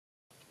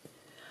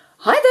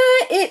Hi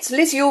there, it's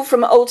Liz Yuille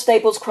from Old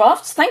Stables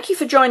Crafts. Thank you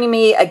for joining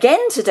me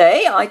again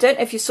today. I don't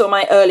know if you saw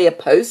my earlier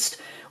post,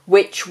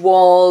 which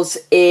was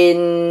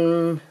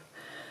in,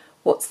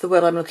 what's the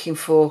word I'm looking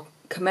for?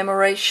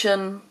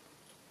 Commemoration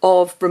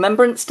of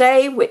Remembrance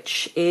Day,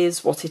 which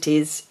is what it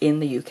is in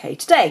the UK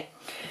today.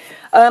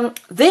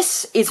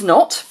 This is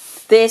not.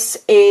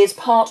 This is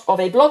part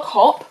of a blog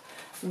hop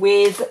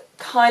with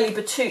Kylie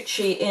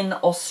Bertucci in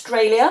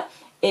Australia.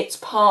 It's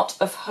part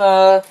of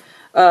her...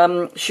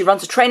 she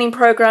runs a training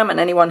program, and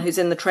anyone who's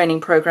in the training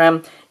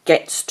program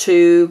gets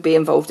to be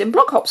involved in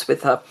blog hops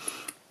with her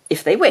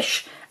if they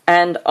wish.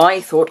 And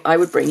I thought I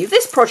would bring you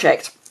this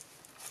project,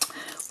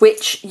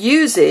 which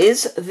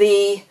uses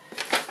the,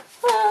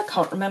 I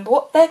can't remember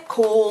what they're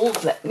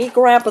called, let me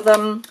grab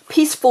them,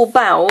 Peaceful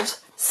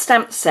Boughs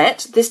stamp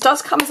set. This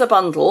does come as a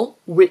bundle,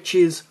 which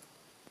is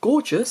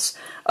gorgeous,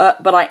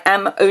 but I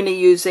am only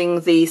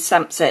using the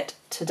stamp set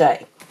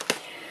today.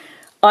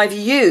 I've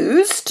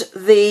used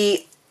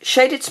the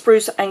shaded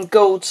spruce and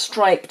gold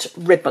striped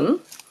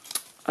ribbon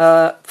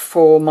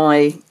for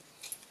my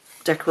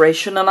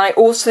decoration, and I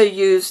also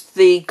used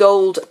the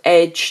gold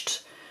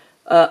edged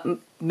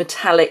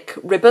metallic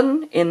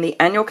ribbon in the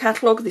annual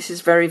catalogue. This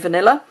is very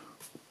vanilla,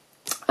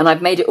 and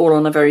I've made it all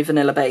on a very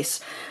vanilla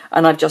base,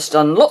 and I've just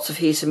done lots of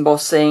heat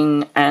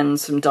embossing and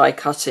some die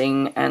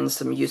cutting and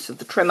some use of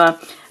the trimmer,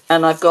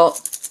 and I've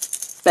got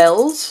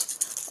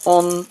bells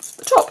on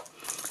the top.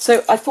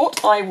 So I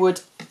thought I would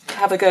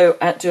have a go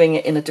at doing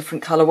it in a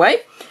different colourway.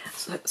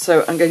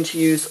 So I'm going to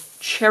use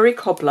cherry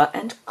cobbler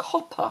and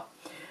copper,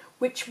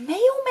 which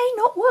may or may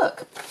not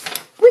work.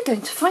 We're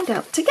going to find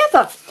out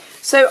together.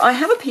 So I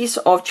have a piece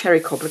of cherry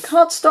cobbler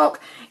cardstock.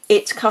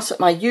 It's cut at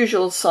my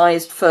usual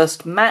sized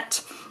first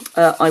mat.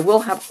 I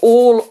will have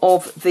all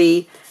of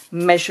the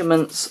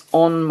measurements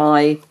on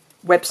my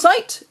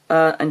website,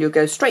 and you'll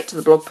go straight to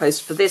the blog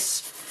post for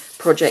this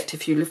project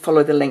if you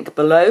follow the link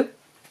below.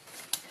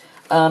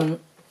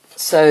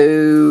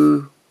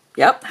 So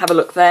yep, have a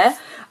look there.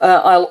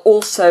 I'll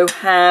also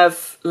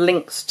have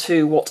links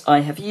to what I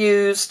have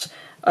used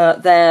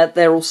there.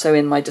 They're also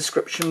in my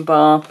description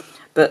bar.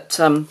 But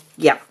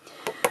yeah.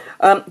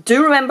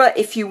 Do remember,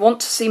 if you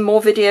want to see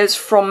more videos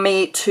from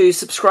me, to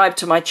subscribe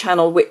to my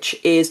channel, which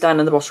is down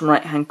in the bottom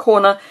right hand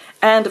corner.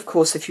 And of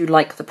course, if you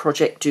like the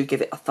project, do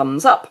give it a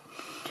thumbs up.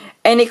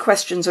 Any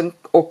questions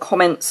or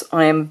comments,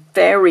 I am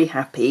very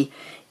happy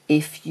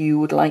if you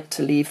would like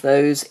to leave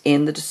those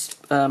in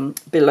the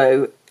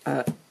below.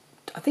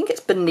 I think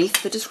it's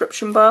beneath the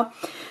description bar.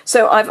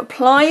 So I've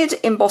applied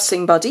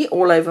Embossing Buddy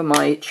all over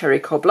my cherry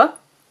cobbler,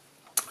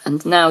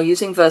 and now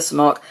using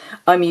Versamark,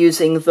 I'm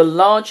using the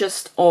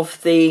largest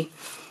of the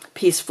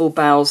Peaceful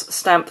Boughs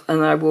stamp,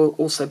 and I will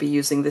also be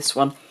using this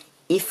one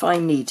if I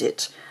need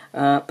it.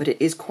 But it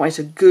is quite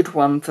a good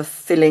one for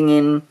filling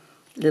in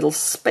little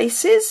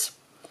spaces.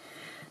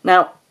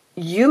 Now,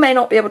 you may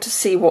not be able to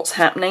see what's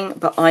happening,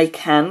 but I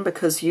can,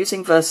 because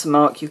using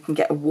Versamark you can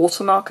get a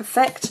watermark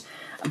effect.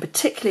 And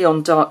particularly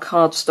on dark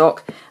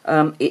cardstock,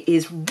 it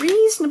is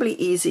reasonably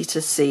easy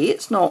to see.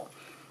 It's not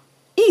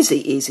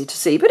easy to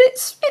see, but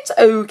it's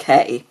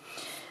okay.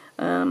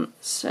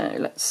 So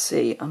let's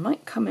see. I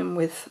might come in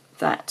with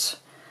that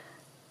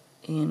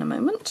in a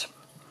moment.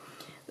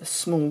 The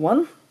small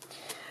one.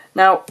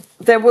 Now,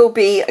 there will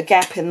be a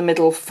gap in the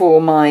middle for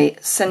my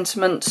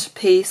sentiment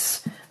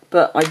piece,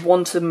 but I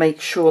want to make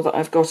sure that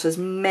I've got as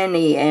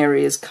many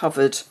areas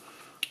covered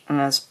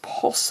as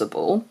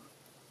possible.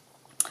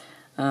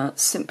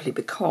 Simply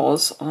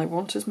because I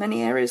want as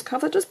many areas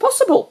covered as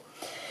possible.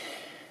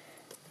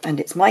 And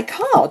it's my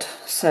card,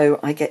 so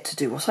I get to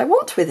do what I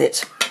want with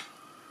it.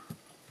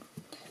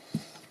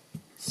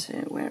 So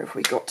where have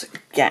we got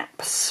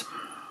gaps?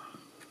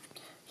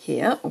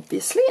 Here,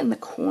 obviously, in the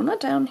corner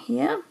down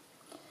here.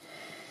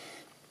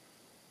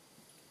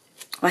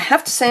 I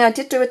have to say I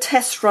did do a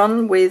test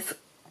run with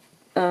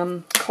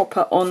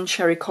copper on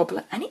cherry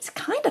cobbler, and it's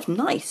kind of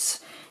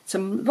nice. It's a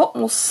lot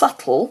more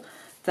subtle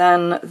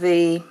than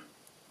the...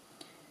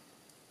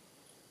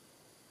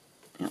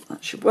 Yep,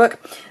 that should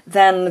work.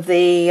 Than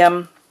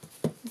the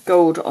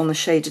gold on the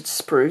shaded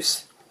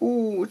spruce.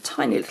 Ooh,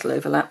 tiny little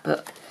overlap,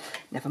 but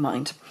never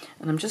mind.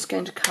 And I'm just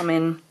going to come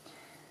in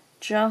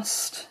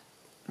just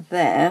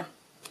there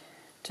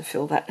to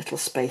fill that little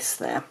space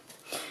there.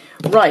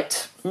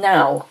 Right,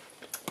 now,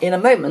 in a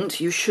moment,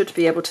 you should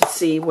be able to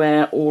see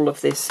where all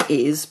of this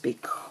is,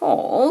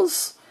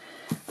 because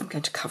I'm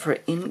going to cover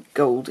it in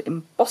gold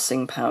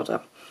embossing powder.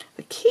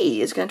 The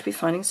key is going to be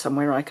finding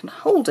somewhere I can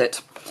hold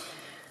it,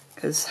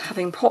 because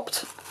having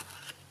popped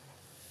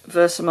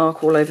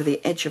Versamark all over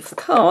the edge of the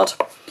card,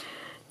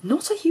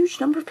 not a huge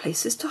number of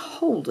places to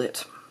hold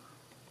it.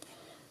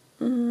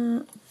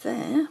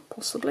 There,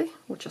 possibly,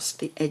 or just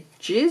the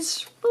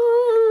edges.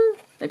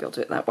 Maybe I'll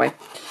do it that way.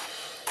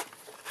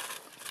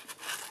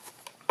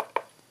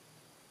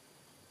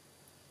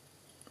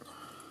 I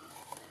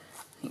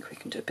think we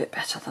can do a bit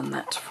better than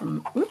that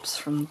from, oops,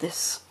 from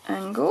this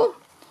angle.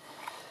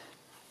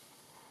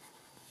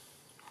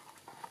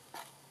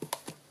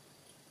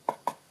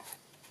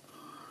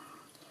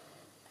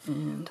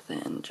 And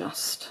then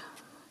just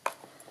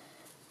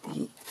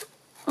the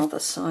other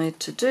side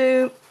to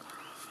do.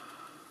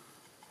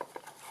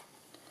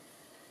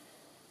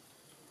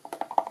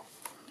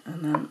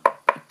 And then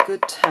a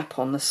good tap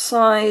on the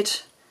side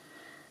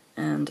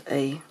and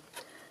a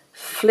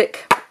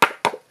flick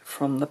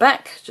from the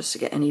back just to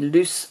get any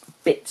loose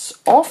bits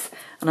off.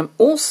 And I'm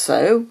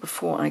also,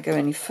 before I go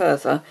any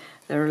further,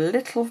 there are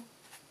little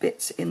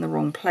bits in the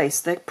wrong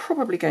place. They're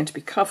probably going to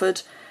be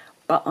covered,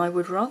 but I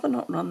would rather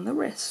not run the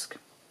risk.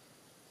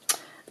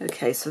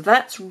 Okay, so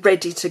that's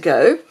ready to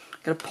go. I'm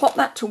going to pop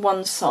that to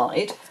one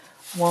side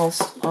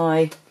whilst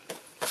I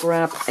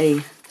grab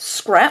a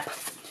scrap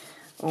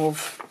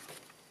of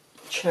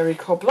cherry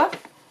cobbler,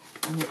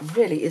 and it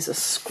really is a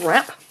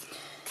scrap.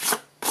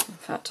 In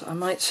fact, I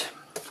might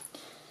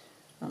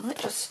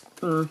just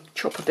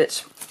chop a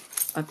bit.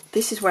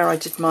 This is where I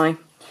did my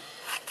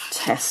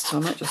test, so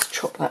I might just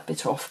chop that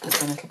bit off, but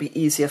then it'll be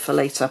easier for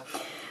later.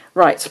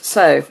 Right,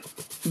 so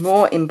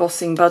more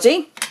embossing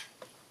buddy,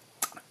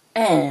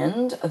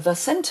 and the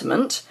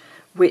sentiment,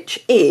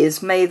 which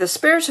is, may the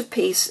spirit of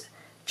peace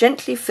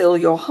gently fill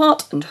your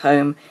heart and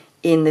home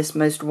in this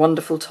most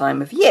wonderful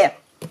time of year,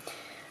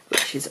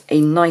 which is a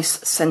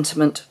nice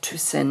sentiment to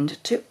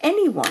send to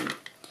anyone.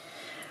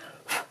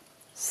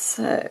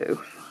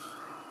 So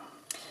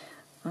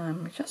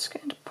I'm just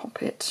going to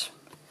pop it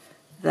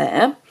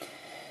there.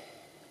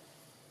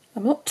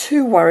 I'm not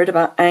too worried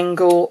about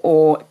angle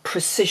or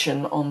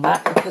precision on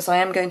that, because I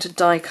am going to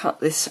die cut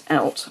this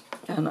out,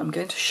 and I'm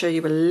going to show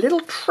you a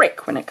little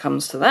trick when it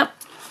comes to that,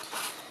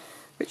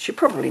 which you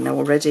probably know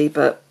already,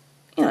 but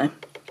you know,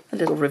 a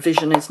little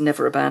revision is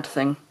never a bad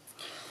thing.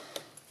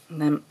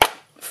 And then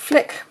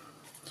flick.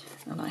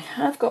 And I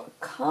have got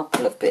a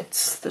couple of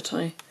bits that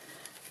I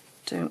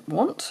don't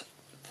want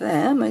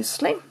there,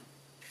 mostly.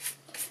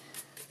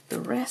 The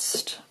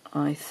rest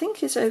I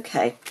think is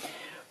okay.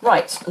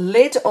 Right,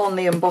 lid on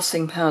the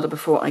embossing powder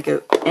before I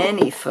go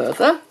any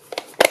further.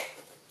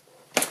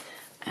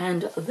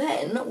 And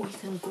then we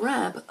can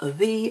grab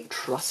the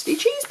trusty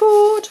cheese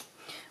board.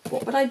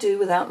 What would I do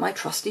without my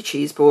trusty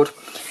cheese board?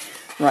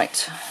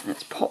 Right,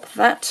 let's pop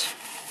that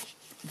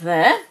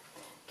there.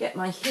 Get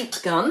my heat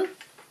gun.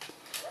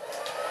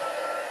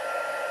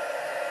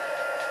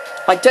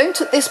 I don't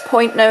at this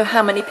point know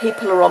how many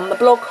people are on the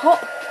blog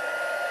hop.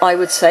 I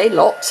would say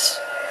lots,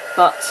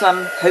 but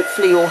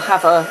hopefully you'll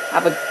have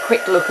a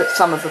quick look at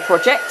some of the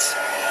projects.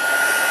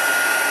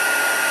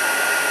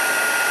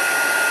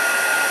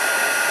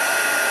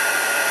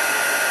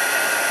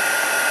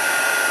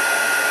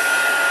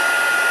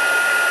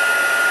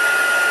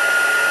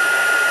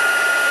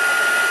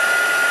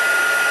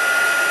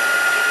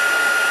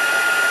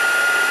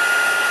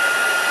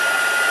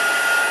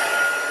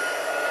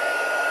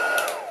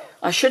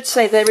 I should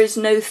say there is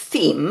no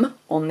theme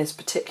on this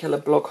particular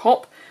blog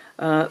hop.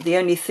 The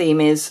only theme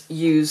is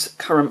use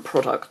current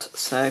product,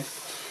 so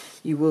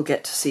you will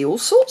get to see all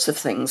sorts of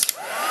things.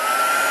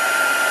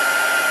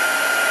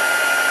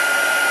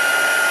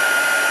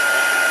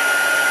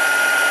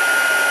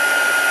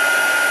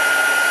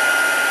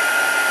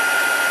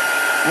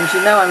 And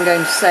you know I'm going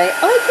to say,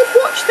 I could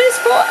watch this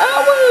for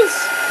hours,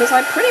 because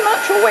I pretty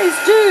much always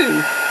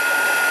do.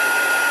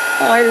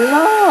 I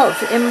love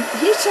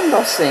heat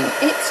embossing.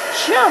 It's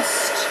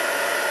just,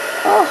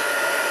 oh,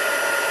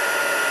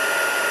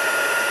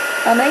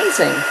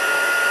 amazing.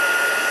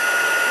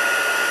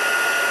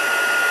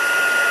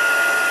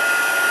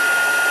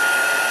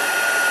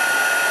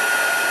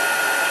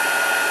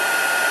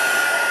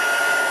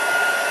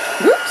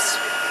 Whoops.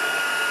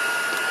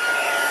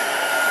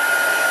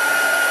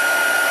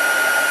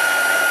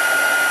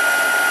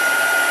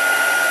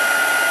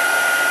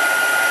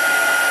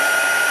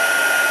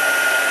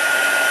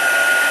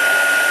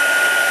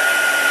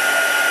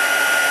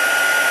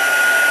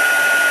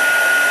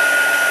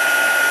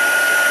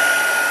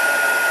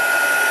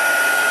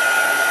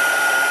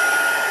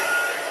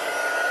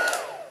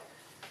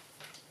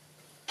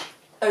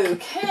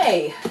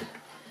 Okay,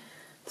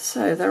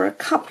 so there are a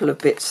couple of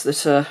bits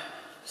that are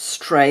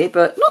stray,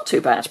 but not too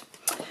bad.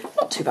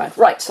 Not too bad.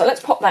 Right, so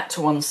let's pop that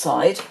to one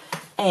side,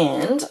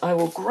 and I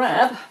will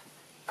grab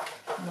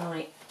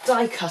my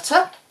die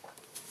cutter,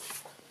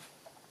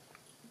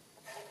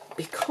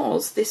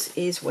 because this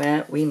is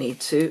where we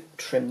need to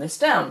trim this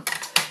down.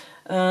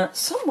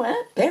 Somewhere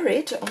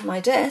buried on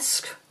my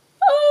desk,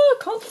 oh,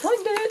 I can't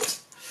find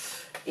it,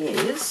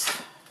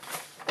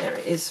 there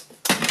it is,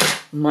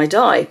 my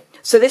die.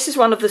 So this is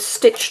one of the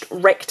stitched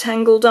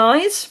rectangle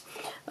dies.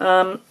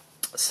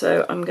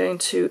 So I'm going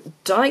to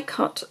die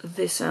cut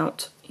this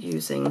out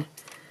using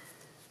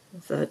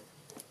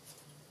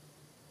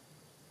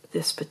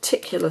this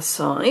particular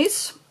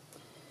size.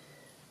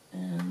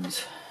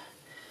 And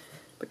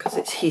because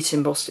it's heat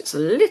embossed, it's a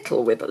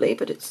little wibbly,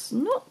 but it's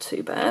not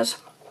too bad.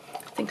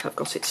 I think I've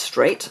got it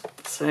straight.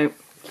 So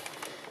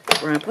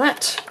grab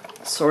that.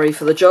 Sorry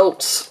for the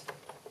jolts.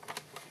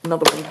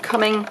 Another one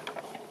coming.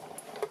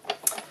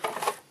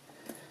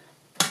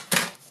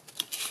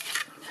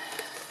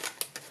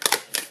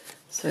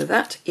 So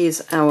that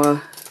is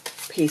our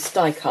piece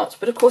die cut,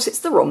 but of course it's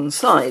the wrong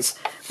size.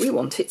 We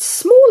want it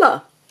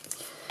smaller.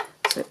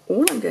 So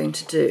all I'm going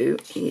to do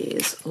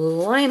is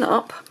line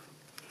up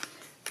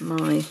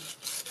my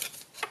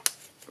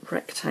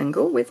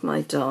rectangle with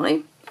my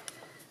die,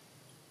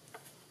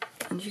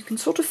 and you can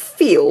sort of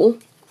feel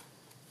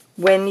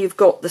when you've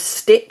got the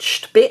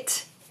stitched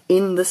bit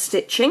in the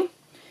stitching.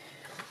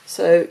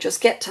 So just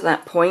get to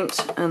that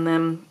point and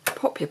then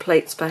pop your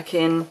plates back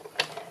in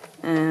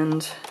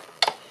and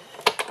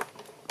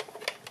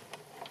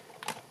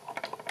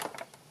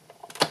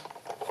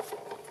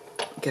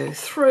go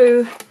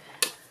through,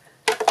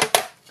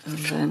 and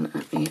then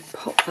let me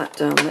pop that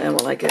down there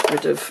while I get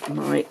rid of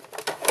my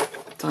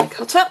die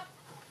cutter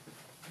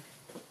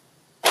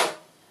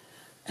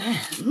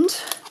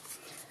and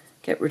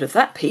get rid of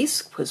that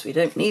piece because we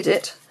don't need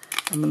it.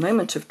 And the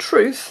moment of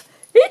truth,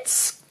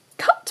 it's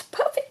cut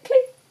perfectly.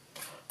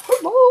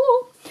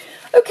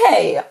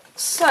 Okay,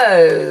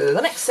 so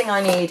the next thing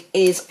I need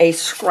is a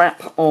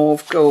scrap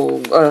of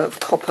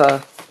copper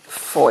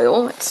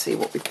foil. Let's see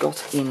what we've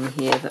got in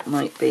here that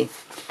might be.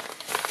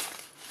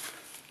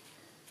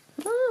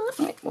 That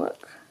might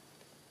work.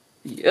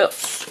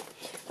 Yes,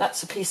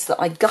 that's a piece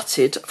that I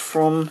gutted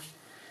from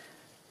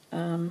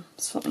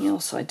something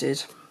else I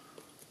did.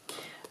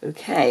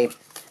 Okay,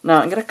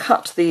 now I'm going to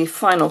cut the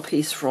final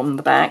piece from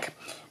the back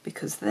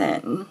because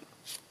then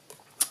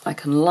I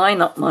can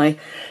line up my,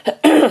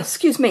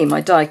 excuse me,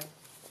 my die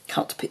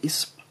cut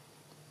piece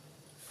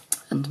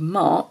and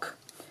mark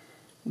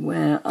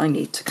where I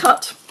need to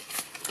cut.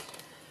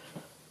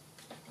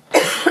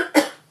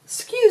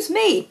 Excuse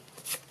me.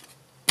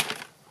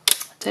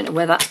 Don't know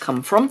where that's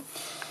come from.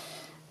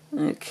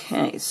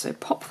 Okay, so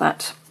pop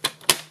that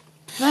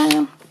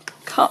there,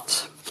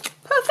 cut,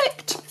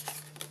 perfect.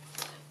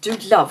 Do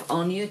love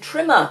our new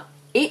trimmer.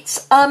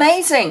 It's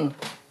amazing.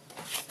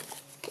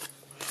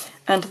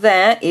 And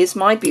there is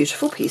my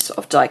beautiful piece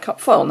of die cut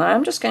foil. Now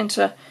I'm just going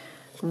to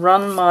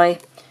run my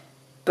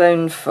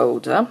bone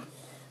folder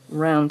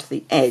round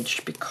the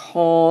edge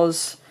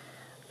because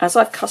as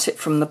I've cut it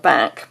from the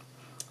back,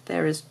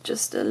 there is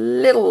just a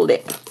little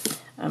lip,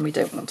 and we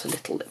don't want a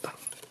little lip.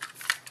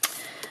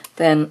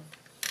 Then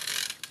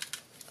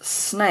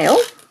snail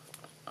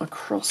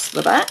across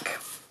the back.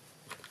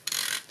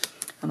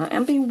 And I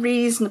am being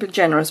reasonably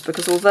generous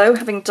because although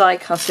having die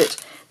cut it,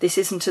 this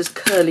isn't as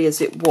curly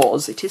as it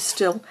was, it is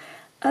still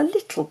a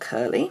little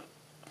curly.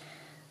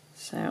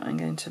 So I'm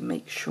going to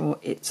make sure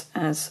it's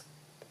as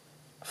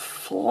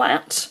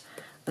flat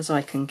as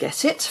I can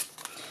get it.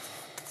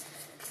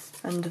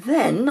 And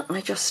then I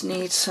just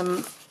need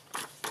some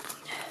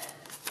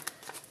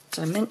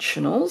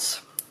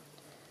dimensionals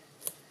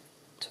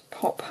to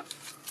pop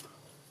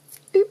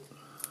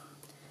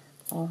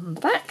on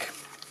the back.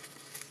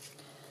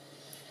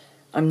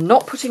 I'm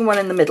not putting one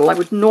in the middle, I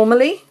would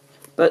normally,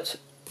 but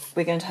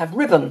we're going to have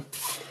ribbon.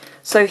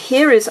 So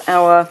here is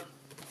our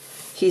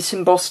heat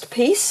embossed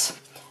piece,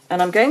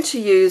 and I'm going to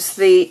use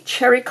the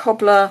cherry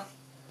cobbler,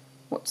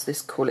 what's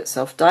this call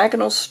itself?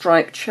 Diagonal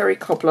stripe cherry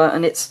cobbler,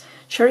 and it's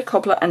cherry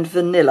cobbler and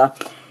vanilla.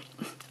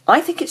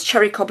 I think it's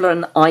cherry cobbler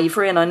and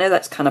ivory, and I know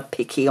that's kind of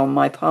picky on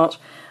my part.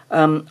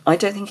 I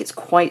don't think it's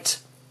quite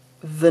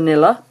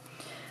vanilla.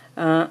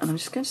 And I'm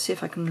just going to see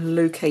if I can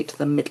locate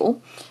the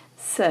middle.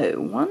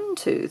 So 1,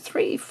 2,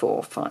 3,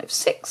 4, 5,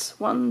 6.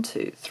 1,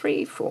 2,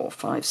 3, 4,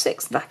 5,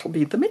 6. That'll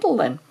be the middle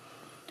then.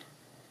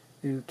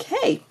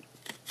 Okay.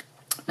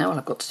 Now all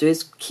I've got to do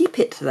is keep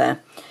it there.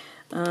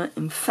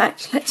 In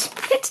fact, let's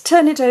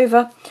turn it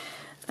over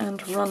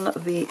and run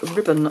the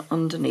ribbon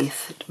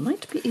underneath. It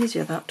might be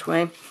easier that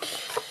way.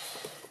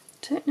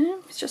 Don't know.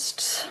 It's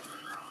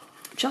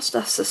just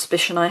a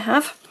suspicion I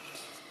have.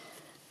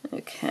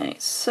 Okay,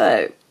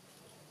 so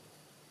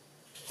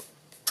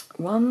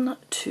 1,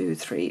 2,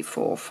 3,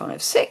 4,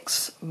 5,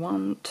 6.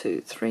 1,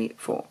 2, 3,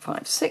 4,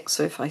 5, 6.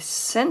 So if I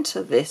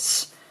centre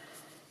this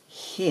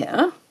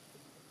here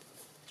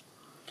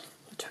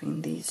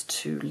between these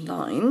two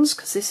lines,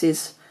 because this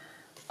is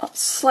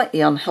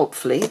slightly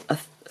unhelpfully a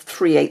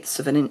 3/8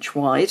 of an inch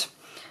wide,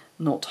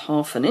 not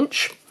 ½ an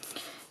inch.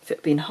 If it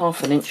had been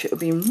 ½ an inch, it would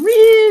be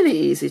really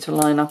easy to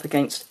line up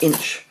against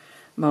inch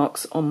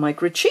marks on my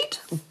grid sheet,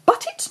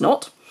 but it's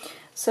not,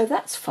 so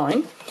that's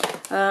fine.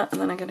 And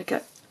then I'm going to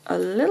get a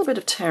little bit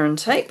of tear and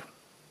tape,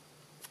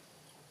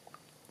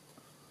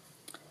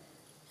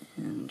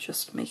 and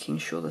just making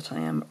sure that I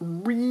am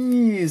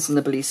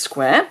reasonably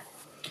square.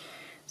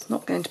 It's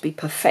not going to be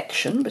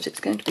perfection, but it's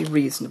going to be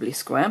reasonably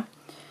square.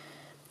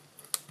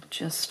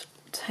 Just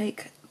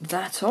take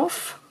that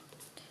off,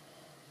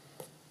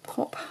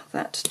 pop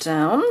that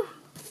down,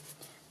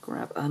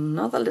 grab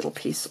another little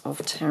piece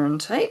of tear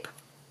and tape,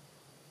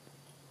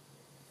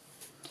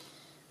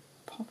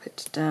 pop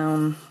it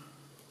down,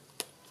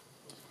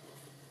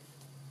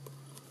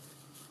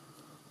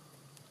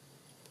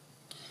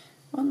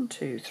 one,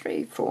 2,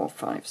 3, 4,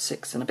 5,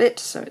 6 and a bit,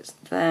 so it's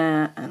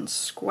there and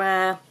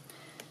square,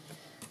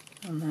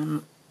 and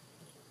then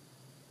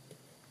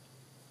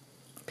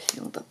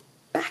peel the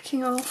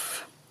backing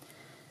off,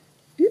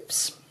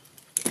 oops,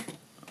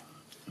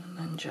 and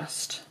then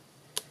just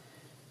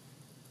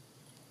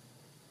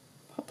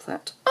pop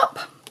that up,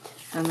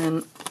 and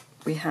then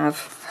we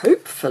have,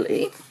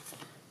 hopefully,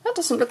 that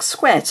doesn't look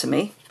square to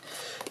me.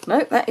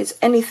 No, that is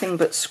anything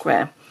but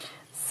square.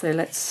 So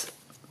let's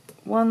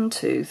 1,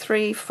 2,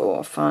 3,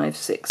 4, 5,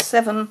 6,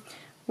 7.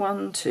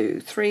 1, 2,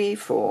 3,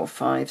 4,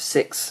 5,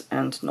 6,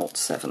 and not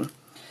 7.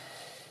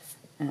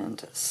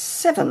 And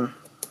 7.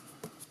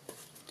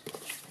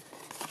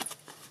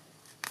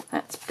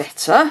 That's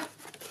better.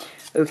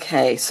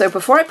 Okay, so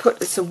before I put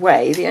this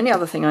away, the only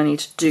other thing I need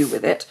to do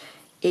with it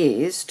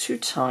is to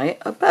tie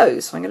a bow.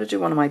 So I'm going to do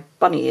one of my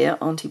bunny ear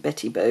Auntie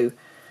Betty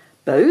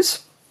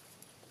bows.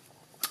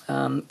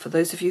 For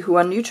those of you who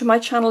are new to my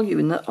channel,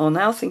 you are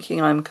now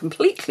thinking I'm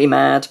completely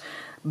mad.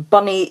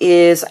 Bunny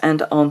ears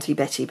and Auntie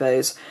Betty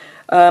bows.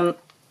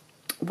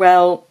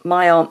 Well,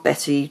 my Aunt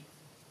Betty,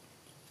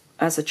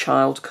 as a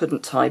child,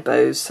 couldn't tie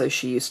bows, so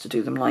she used to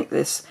do them like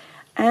this.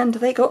 And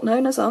they got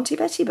known as Auntie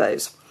Betty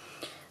bows,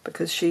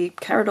 because she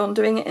carried on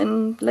doing it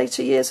in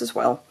later years as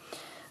well.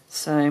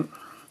 So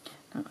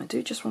now I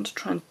do just want to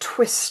try and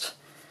twist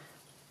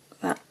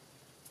that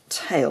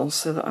tail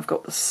so that I've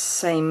got the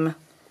same...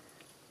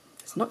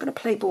 It's not going to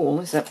play ball,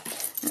 is it?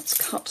 Let's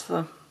cut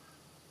the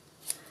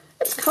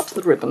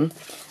ribbon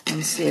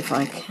and see if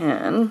I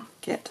can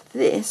get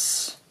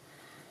this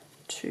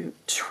to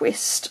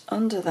twist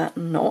under that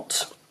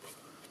knot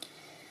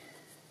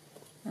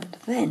and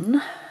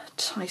then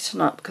tighten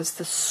up, because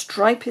the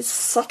stripe is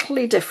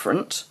subtly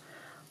different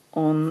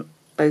on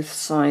both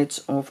sides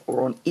of,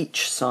 or on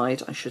each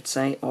side I should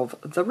say, of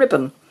the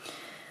ribbon.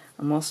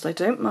 And whilst I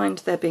don't mind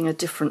there being a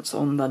difference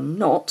on the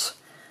knot,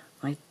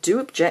 I do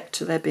object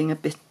to there being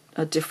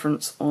a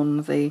difference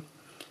on the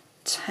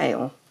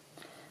tail.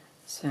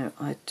 So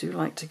I do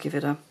like to give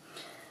it a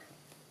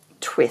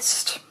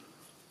twist.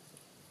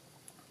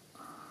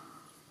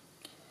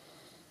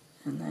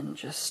 And then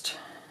just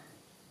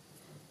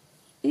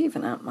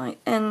even out my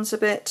ends a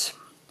bit.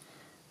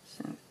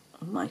 So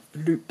my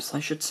loops, I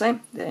should say.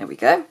 There we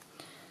go.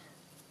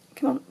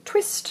 Come on,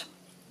 twist.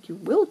 You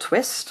will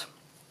twist.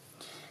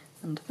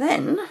 And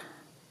then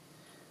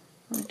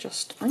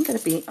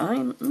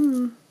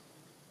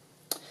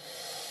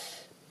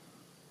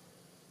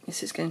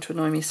this is going to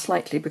annoy me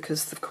slightly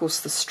because, of course,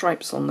 the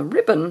stripes on the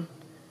ribbon,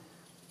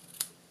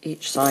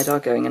 each side are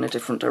going in a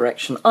different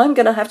direction. I'm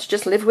going to have to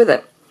just live with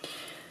it.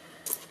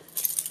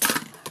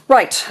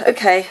 Right,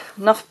 okay,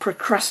 enough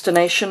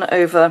procrastination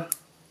over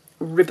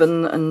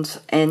ribbon and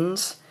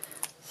ends.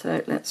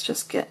 So let's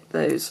just get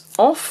those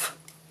off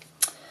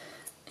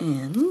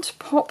and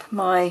pop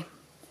my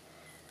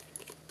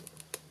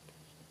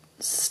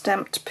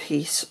stamped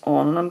piece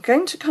on. And I'm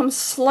going to come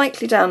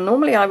slightly down.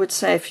 Normally I would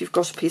say if you've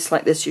got a piece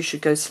like this you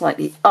should go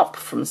slightly up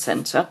from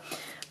centre,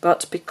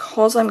 but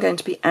because I'm going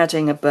to be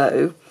adding a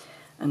bow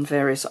and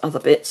various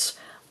other bits,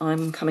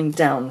 I'm coming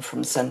down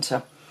from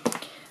centre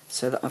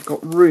so that I've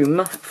got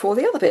room for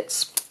the other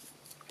bits.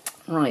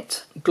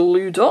 Right,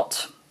 glue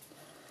dot,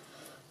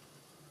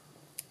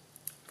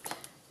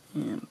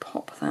 and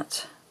pop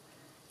that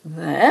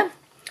there.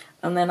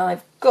 And then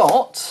I've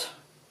got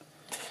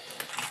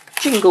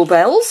Jingle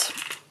Bells,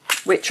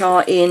 which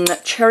are in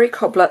Cherry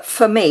Cobbler.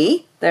 For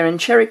me, they're in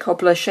Cherry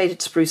Cobbler,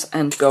 Shaded Spruce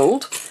and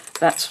Gold.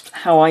 That's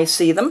how I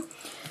see them.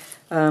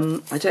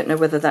 I don't know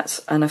whether that's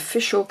an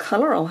official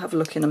colour, I'll have a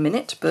look in a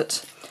minute,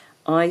 but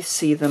I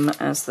see them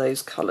as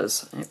those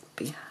colours. I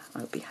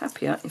would be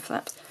happier if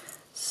that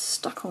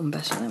stuck on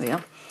better. There we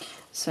are.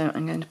 So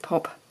I'm going to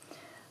pop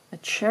a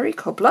Cherry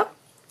Cobbler,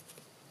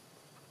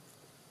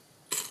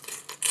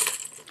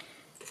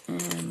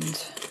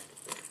 and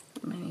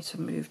I may need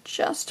to move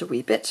just a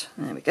wee bit.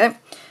 There we go.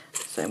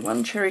 So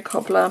one Cherry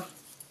Cobbler,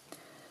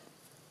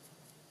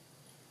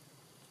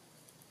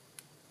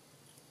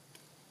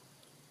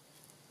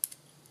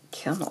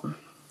 come on.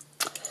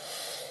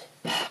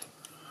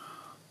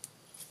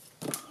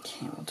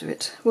 Okay,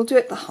 we'll do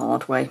it the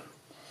hard way.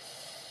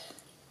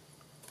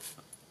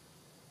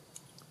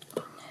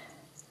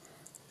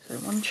 So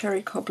one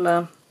Cherry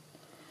Cobbler,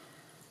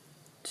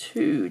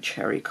 two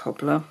Cherry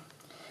Cobbler,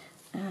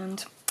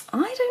 and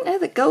I don't know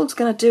that gold's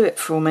going to do it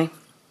for me.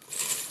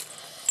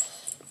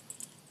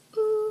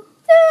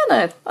 Yeah,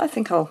 no, I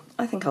think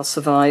I'll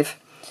survive.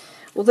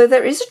 Although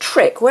there is a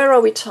trick. Where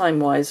are we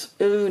time-wise?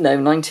 Oh no,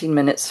 19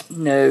 minutes.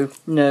 No.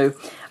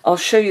 I'll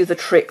show you the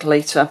trick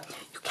later.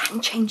 You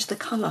can change the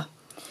colour.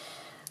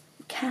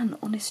 You can,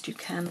 honest you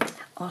can.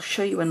 I'll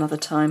show you another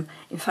time.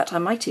 In fact, I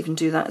might even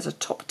do that as a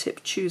Top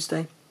Tip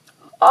Tuesday.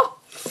 Oh!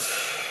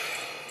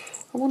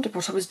 I wondered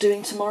what I was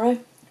doing tomorrow.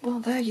 Well,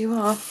 there you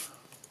are.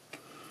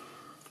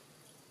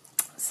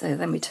 So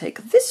then we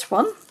take this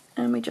one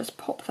and we just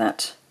pop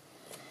that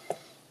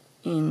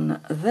in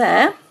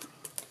there.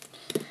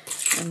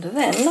 And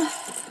then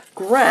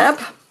grab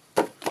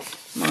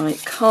my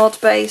card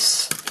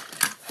base,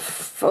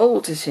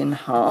 fold it in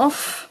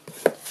half,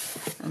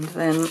 and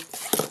then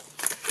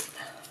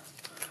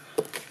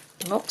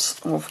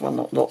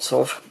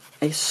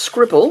a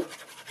scribble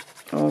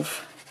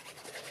of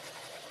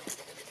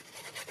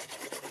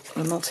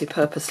a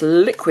multi-purpose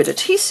liquid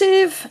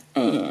adhesive,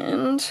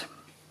 and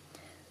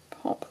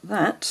pop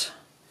that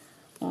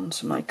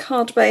onto my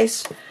card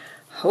base,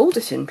 hold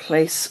it in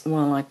place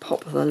while I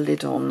pop the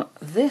lid on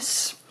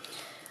this.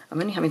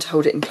 I'm only having to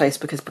hold it in place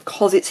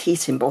because it's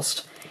heat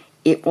embossed,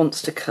 it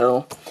wants to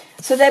curl.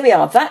 So there we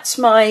are. That's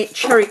my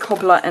cherry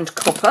cobbler and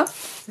copper.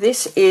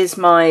 This is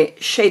my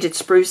shaded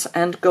spruce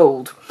and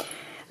gold.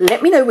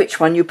 Let me know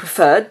which one you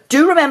prefer.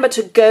 Do remember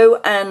to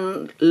go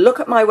and look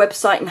at my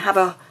website and have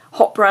a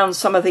hop around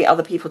some of the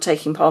other people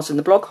taking part in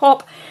the blog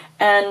hop,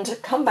 and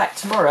come back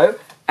tomorrow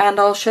and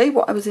I'll show you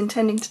what I was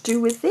intending to do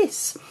with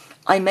this.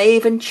 I may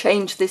even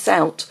change this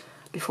out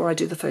before I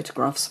do the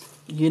photographs.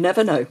 You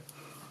never know.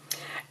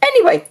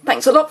 Anyway,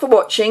 thanks a lot for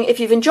watching. If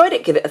you've enjoyed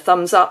it, give it a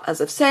thumbs up, as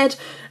I've said,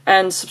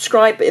 and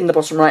subscribe in the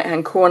bottom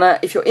right-hand corner.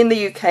 If you're in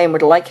the UK and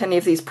would like any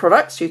of these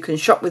products, you can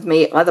shop with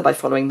me either by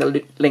following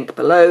the link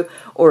below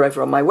or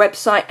over on my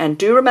website. And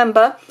do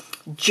remember,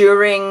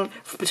 between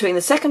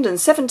the 2nd and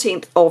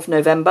 17th of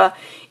November,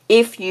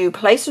 if you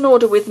place an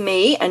order with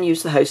me and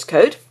use the host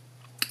code,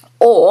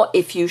 or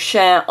if you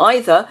share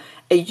either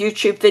a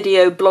YouTube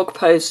video, blog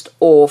post,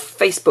 or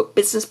Facebook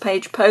business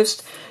page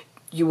post,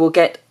 you will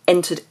get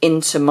entered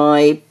into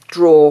my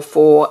draw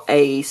for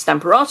a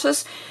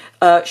Stamparatus.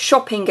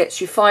 Shopping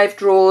gets you 5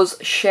 draws.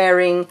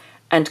 Sharing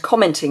and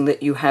commenting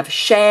that you have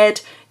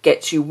shared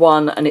gets you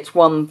 1, and it's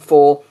 1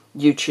 for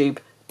YouTube,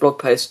 blog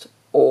post,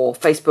 or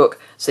Facebook.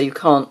 So you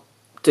can't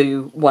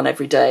do 1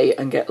 every day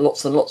and get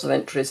lots and lots of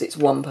entries. It's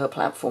 1 per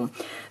platform.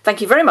 Thank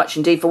you very much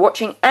indeed for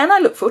watching, and I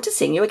look forward to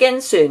seeing you again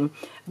soon.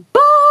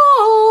 Bye!